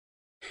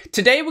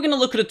Today we're going to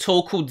look at a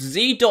tool called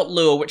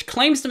z.lua, which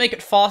claims to make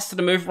it faster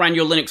to move around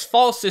your Linux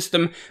file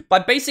system by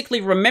basically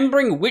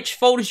remembering which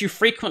folders you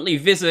frequently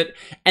visit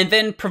and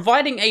then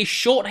providing a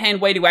shorthand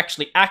way to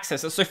actually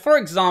access it. So for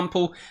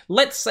example,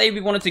 let's say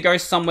we wanted to go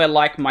somewhere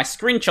like my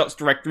screenshots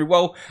directory.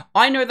 Well,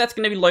 I know that's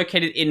going to be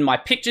located in my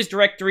pictures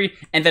directory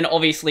and then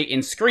obviously in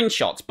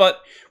screenshots.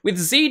 But with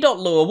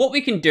z.lua, what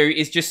we can do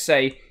is just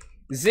say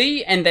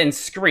z and then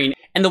screen.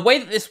 And the way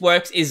that this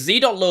works is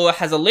z.lua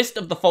has a list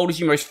of the folders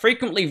you most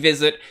frequently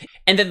visit,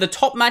 and then the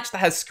top match that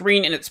has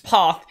screen in its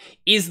path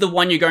is the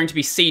one you're going to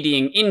be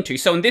CDing into.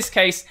 So in this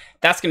case,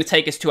 that's going to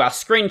take us to our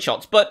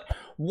screenshots. But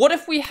what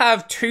if we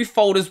have two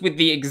folders with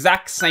the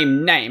exact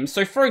same name?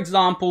 So for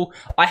example,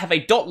 I have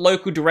a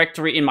 .local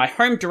directory in my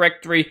home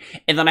directory,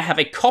 and then I have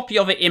a copy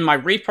of it in my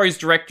repos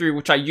directory,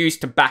 which I use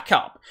to back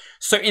up.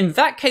 So in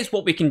that case,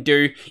 what we can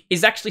do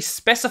is actually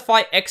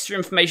specify extra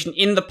information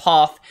in the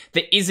path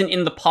that isn't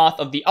in the path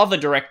of the other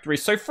directory.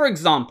 So for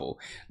example,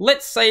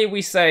 let's say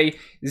we say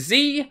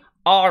z,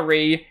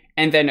 re,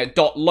 and then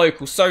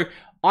 .local. So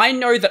I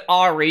know that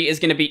re is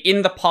going to be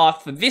in the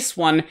path for this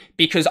one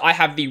because I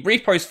have the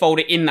repos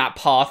folder in that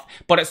path,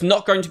 but it's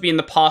not going to be in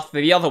the path for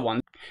the other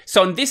one.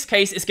 So in this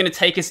case, it's going to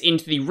take us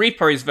into the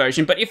repos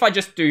version, but if I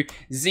just do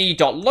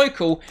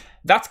z.local,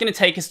 that's going to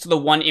take us to the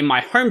one in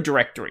my home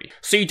directory.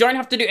 So you don't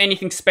have to do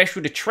anything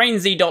special to train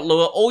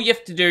z.lua. All you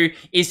have to do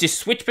is just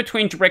switch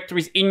between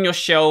directories in your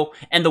shell,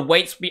 and the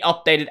weights will be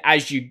updated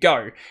as you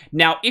go.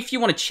 Now, if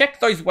you want to check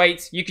those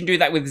weights, you can do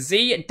that with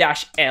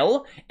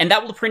z-l, and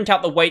that will print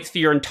out the weights for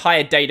your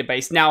entire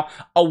database. Now,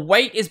 a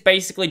weight is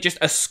basically just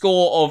a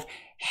score of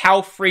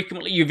how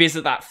frequently you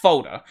visit that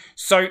folder.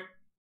 So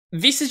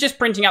this is just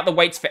printing out the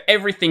weights for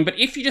everything, but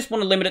if you just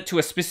want to limit it to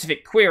a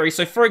specific query,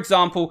 so for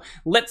example,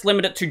 let's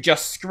limit it to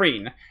just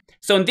screen.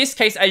 So in this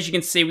case, as you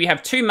can see, we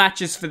have two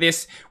matches for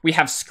this. We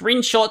have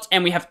screenshots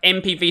and we have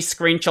MPV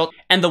screenshots,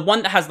 and the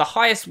one that has the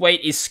highest weight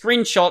is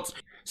screenshots.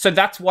 So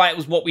that's why it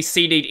was what we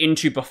CD'd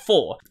into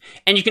before.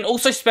 And you can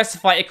also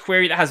specify a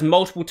query that has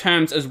multiple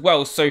terms as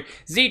well. So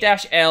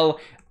z-l,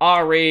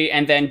 re,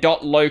 and then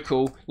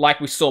 .local, like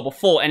we saw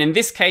before. And in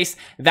this case,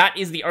 that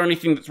is the only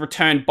thing that's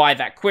returned by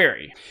that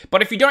query.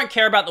 But if you don't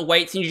care about the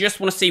weights and you just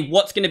want to see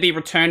what's going to be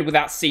returned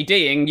without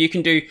CDing, you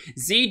can do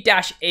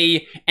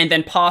z-e and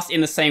then pass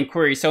in the same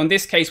query. So in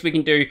this case, we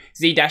can do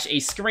z-e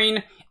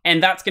screen,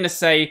 and that's going to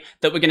say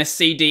that we're going to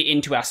CD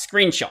into our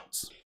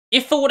screenshots.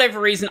 If for whatever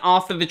reason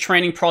after the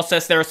training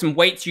process there are some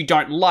weights you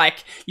don't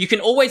like, you can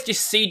always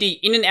just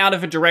CD in and out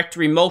of a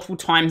directory multiple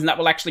times and that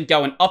will actually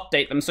go and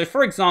update them. So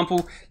for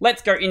example,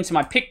 let's go into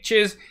my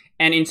pictures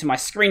and into my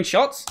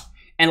screenshots,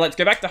 and let's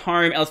go back to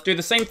home and let's do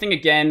the same thing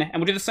again, and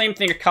we'll do the same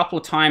thing a couple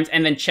of times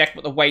and then check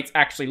what the weights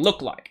actually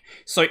look like.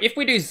 So if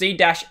we do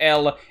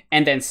z-l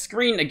and then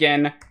screen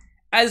again,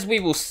 as we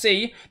will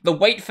see, the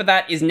weight for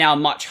that is now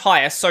much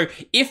higher. So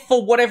if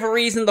for whatever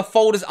reason the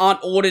folders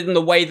aren't ordered in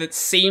the way that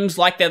seems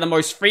like they're the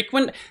most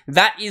frequent,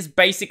 that is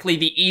basically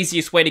the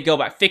easiest way to go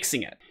about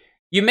fixing it.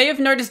 You may have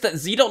noticed that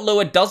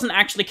z.lua doesn't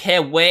actually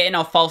care where in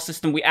our file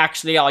system we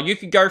actually are. You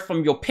could go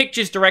from your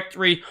pictures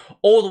directory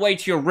all the way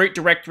to your root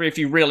directory if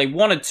you really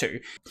wanted to.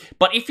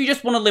 But if you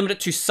just want to limit it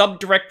to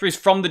subdirectories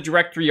from the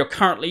directory you're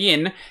currently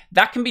in,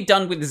 that can be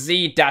done with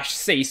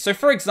z-c. So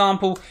for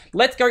example,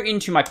 let's go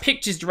into my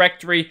pictures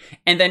directory,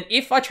 and then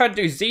if I try to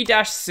do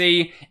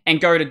z-c and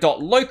go to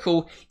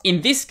 .local,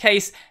 in this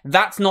case,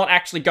 that's not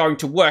actually going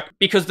to work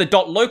because the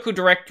 .local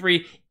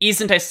directory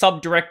isn't a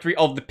subdirectory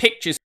of the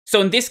pictures. So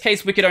in this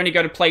case, we could only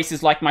go to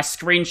places like my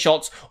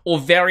screenshots or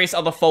various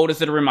other folders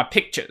that are in my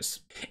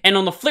pictures. And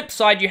on the flip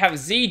side, you have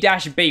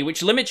z-b,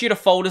 which limits you to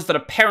folders that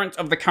are parents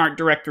of the current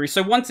directory.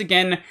 So once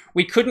again,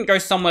 we couldn't go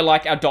somewhere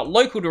like our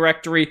 .local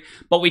directory,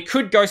 but we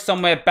could go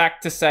somewhere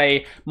back to,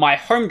 say, my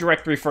home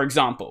directory, for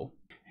example.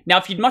 Now,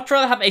 if you'd much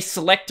rather have a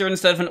selector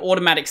instead of an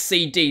automatic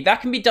CD,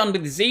 that can be done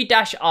with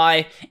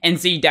z-I and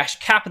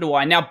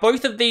z-I. Now,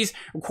 both of these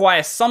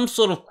require some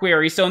sort of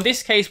query. So in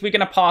this case, we're going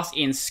to pass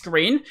in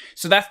screen.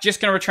 So that's just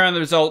going to return the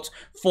results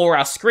for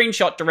our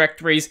screenshot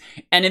directories.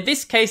 And in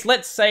this case,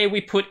 let's say we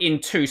put in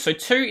 2. So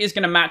 2 is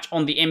going to match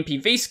on the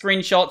MPV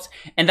screenshots,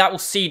 and that will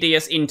CD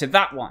us into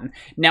that one.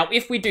 Now,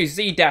 if we do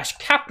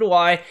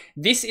z-I,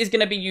 this is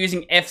going to be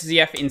using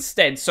FZF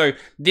instead. So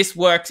this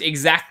works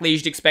exactly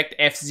as you'd expect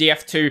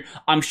FZF to.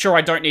 I'm sure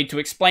I don't need to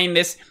explain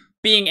this.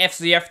 Being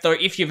FZF though,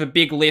 if you have a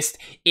big list,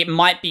 it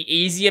might be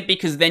easier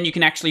because then you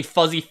can actually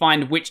fuzzy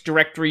find which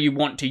directory you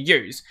want to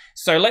use.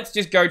 So let's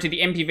just go to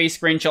the MPV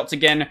screenshots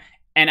again,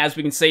 and as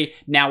we can see,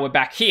 now we're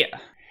back here.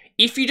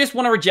 If you just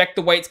want to reject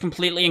the weights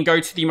completely and go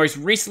to the most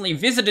recently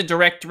visited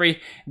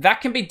directory, that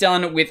can be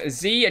done with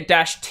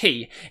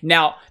z-t.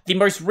 Now, the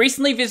most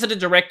recently visited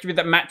directory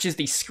that matches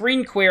the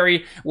screen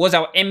query was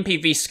our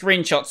MPV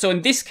screenshot. So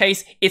in this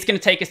case, it's going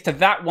to take us to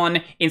that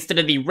one instead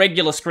of the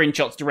regular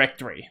screenshots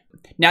directory.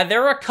 Now,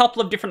 there are a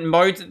couple of different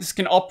modes that this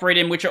can operate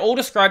in, which are all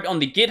described on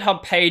the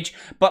GitHub page,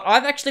 but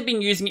I've actually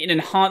been using it in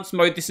enhanced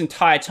mode this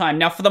entire time.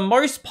 Now, for the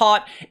most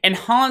part,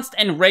 enhanced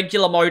and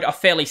regular mode are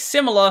fairly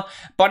similar,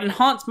 but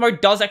enhanced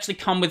mode does actually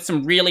actually come with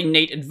some really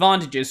neat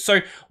advantages.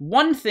 So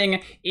one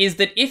thing is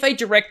that if a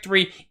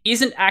directory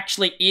isn't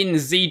actually in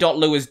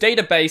z.lua's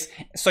database,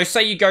 so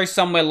say you go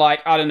somewhere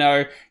like, I don't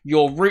know,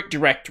 your root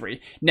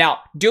directory. Now,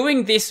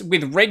 doing this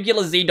with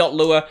regular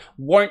z.lua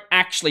won't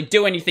actually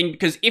do anything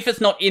because if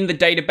it's not in the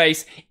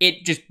database,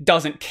 it just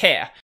doesn't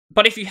care.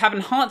 But if you have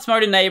enhanced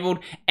mode enabled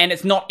and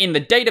it's not in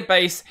the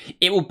database,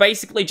 it will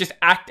basically just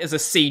act as a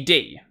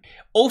CD.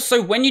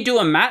 Also, when you do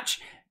a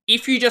match,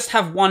 if you just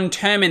have one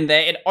term in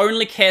there, it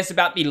only cares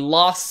about the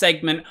last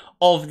segment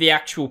of the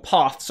actual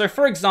path. So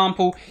for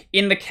example,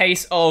 in the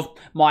case of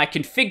my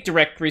config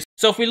directories,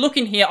 so if we look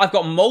in here, I've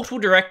got multiple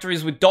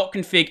directories with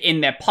 .config in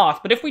their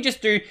path, but if we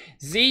just do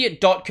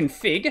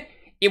z.config,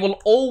 it will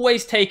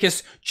always take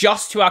us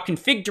just to our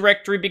config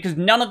directory because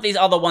none of these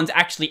other ones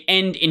actually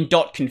end in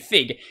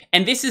 .config.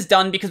 And this is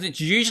done because it's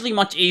usually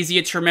much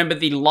easier to remember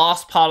the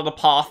last part of the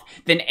path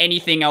than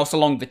anything else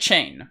along the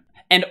chain.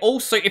 And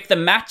also, if the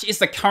match is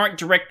the current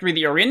directory that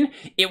you're in,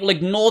 it will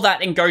ignore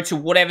that and go to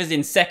whatever's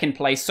in second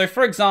place. So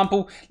for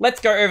example, let's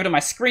go over to my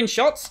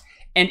screenshots.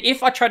 And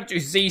if I try to do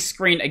Z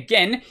screen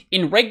again,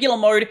 in regular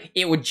mode,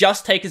 it would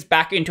just take us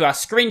back into our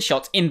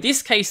screenshots. In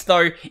this case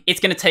though, it's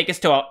going to take us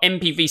to our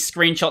MPV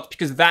screenshots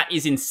because that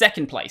is in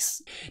second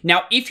place.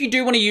 Now, if you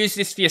do want to use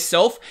this for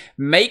yourself,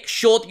 make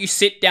sure that you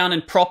sit down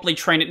and properly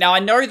train it. Now, I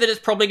know that it's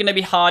probably going to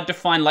be hard to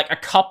find like a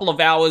couple of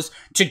hours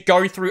to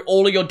go through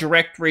all of your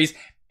directories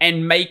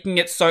and making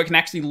it so it can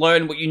actually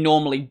learn what you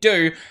normally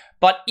do.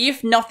 But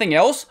if nothing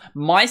else,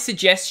 my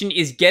suggestion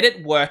is get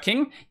it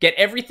working, get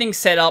everything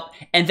set up,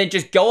 and then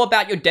just go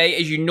about your day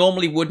as you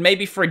normally would,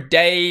 maybe for a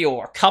day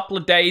or a couple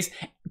of days,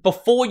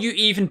 before you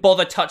even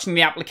bother touching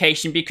the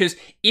application, because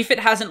if it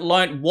hasn't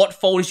learned what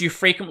folders you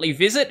frequently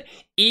visit,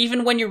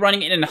 even when you're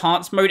running it in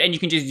enhanced mode and you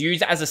can just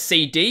use it as a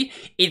CD,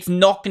 it's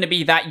not going to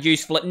be that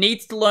useful. It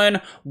needs to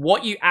learn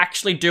what you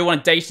actually do on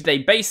a day-to-day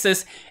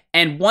basis,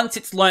 and once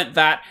it's learnt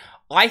that,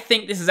 I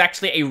think this is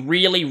actually a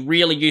really,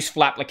 really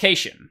useful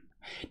application.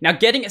 Now,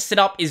 getting it set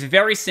up is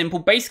very simple.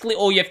 Basically,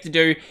 all you have to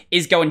do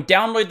is go and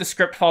download the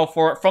script file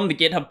for it from the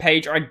GitHub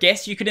page, or I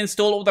guess you could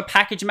install it with a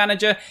package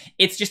manager.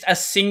 It's just a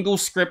single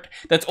script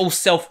that's all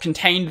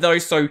self-contained though,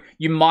 so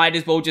you might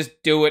as well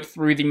just do it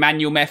through the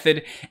manual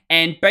method.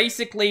 And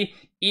basically,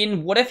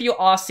 in whatever your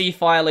RC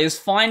file is,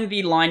 find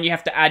the line you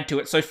have to add to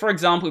it. So for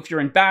example, if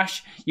you're in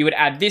Bash, you would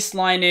add this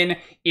line in.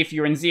 If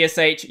you're in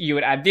ZSH, you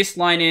would add this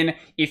line in.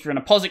 If you're in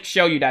a POSIX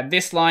shell, you'd add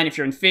this line. If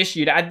you're in Fish,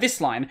 you'd add this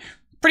line.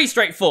 Pretty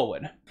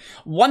straightforward.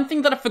 One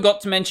thing that I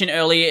forgot to mention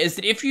earlier is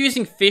that if you're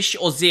using Fish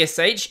or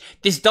ZSH,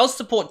 this does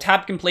support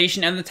tab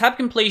completion, and the tab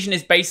completion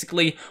is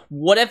basically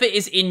whatever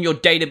is in your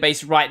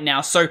database right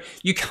now. So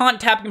you can't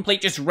tab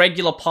complete just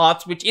regular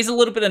paths, which is a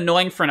little bit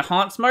annoying for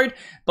enhanced mode,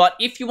 but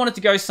if you wanted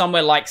to go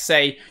somewhere like,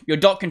 say, your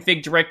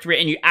 .config directory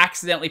and you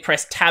accidentally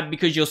press tab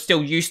because you're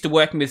still used to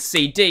working with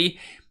CD,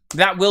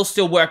 that will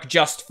still work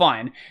just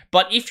fine.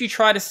 But if you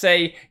try to,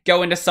 say,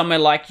 go into somewhere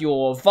like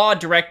your var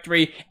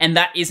directory and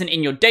that isn't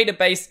in your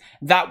database,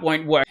 that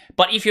won't work.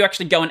 But if you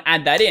actually go and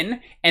add that in,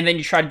 and then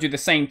you try to do the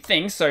same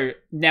thing, so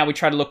now we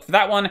try to look for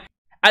that one,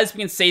 as we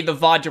can see, the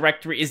var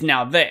directory is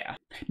now there.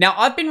 Now,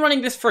 I've been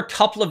running this for a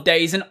couple of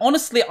days, and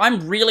honestly,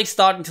 I'm really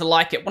starting to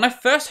like it. When I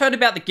first heard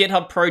about the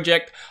GitHub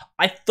project,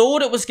 I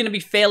thought it was going to be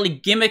fairly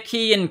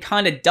gimmicky and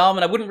kind of dumb,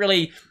 and I wouldn't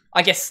really,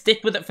 I guess,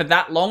 stick with it for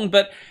that long,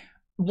 but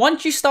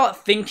once you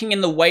start thinking in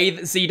the way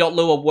that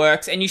z.lua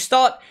works and you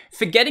start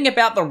forgetting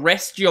about the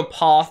rest of your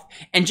path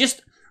and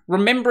just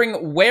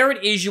remembering where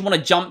it is you want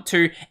to jump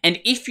to, and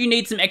if you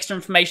need some extra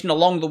information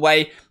along the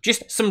way,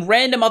 just some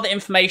random other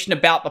information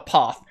about the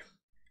path.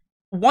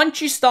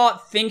 Once you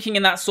start thinking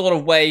in that sort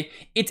of way,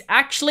 it's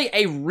actually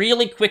a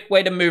really quick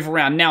way to move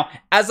around. Now,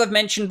 as I've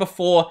mentioned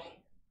before,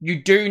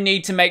 you do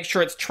need to make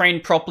sure it's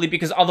trained properly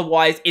because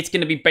otherwise it's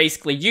going to be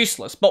basically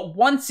useless. But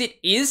once it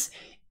is,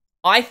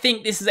 I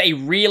think this is a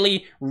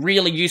really,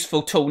 really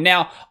useful tool.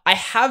 Now, I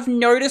have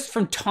noticed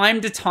from time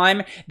to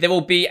time there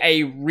will be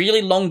a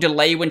really long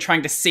delay when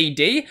trying to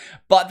CD,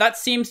 but that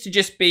seems to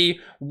just be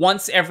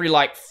once every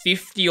like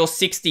 50 or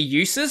 60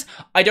 uses.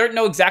 I don't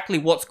know exactly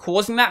what's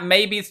causing that.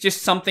 Maybe it's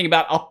just something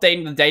about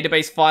updating the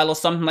database file or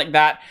something like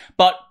that.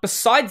 But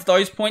besides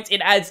those points, it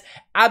adds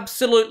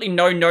absolutely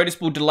no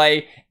noticeable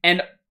delay.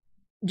 And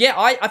yeah,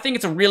 I think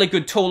it's a really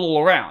good tool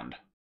all around.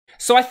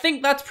 So I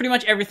think that's pretty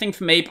much everything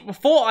for me, but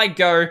before I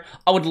go,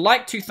 I would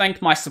like to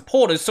thank my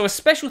supporters, so a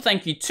special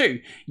thank you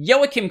to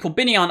Joachim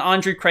Corbinian,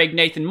 Andrew Craig,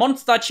 Nathan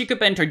Monstar, Chico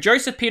Bento,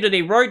 Joseph Peter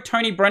D. Rode,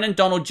 Tony Brennan,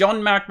 Donald,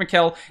 John Marek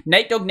McKell,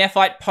 Nate Dog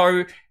Nephite,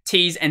 Poe,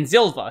 Tees, and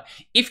Zilva.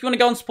 If you want to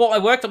go and support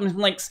my work, there's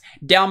links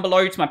down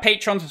below to my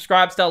Patreon,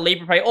 Subscribestar,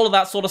 LibrePay, all of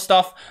that sort of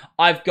stuff.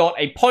 I've got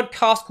a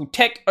podcast called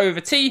Tech Over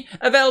Tea,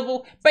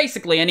 available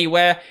basically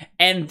anywhere,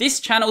 and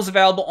this channel is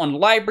available on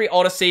Library,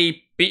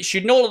 Odyssey,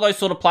 BitChute, and all of those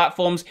sort of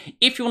platforms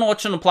if you want to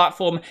watch on a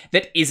platform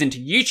that isn't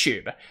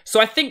YouTube.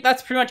 So I think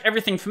that's pretty much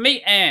everything for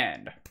me,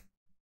 and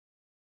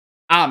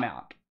I'm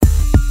out.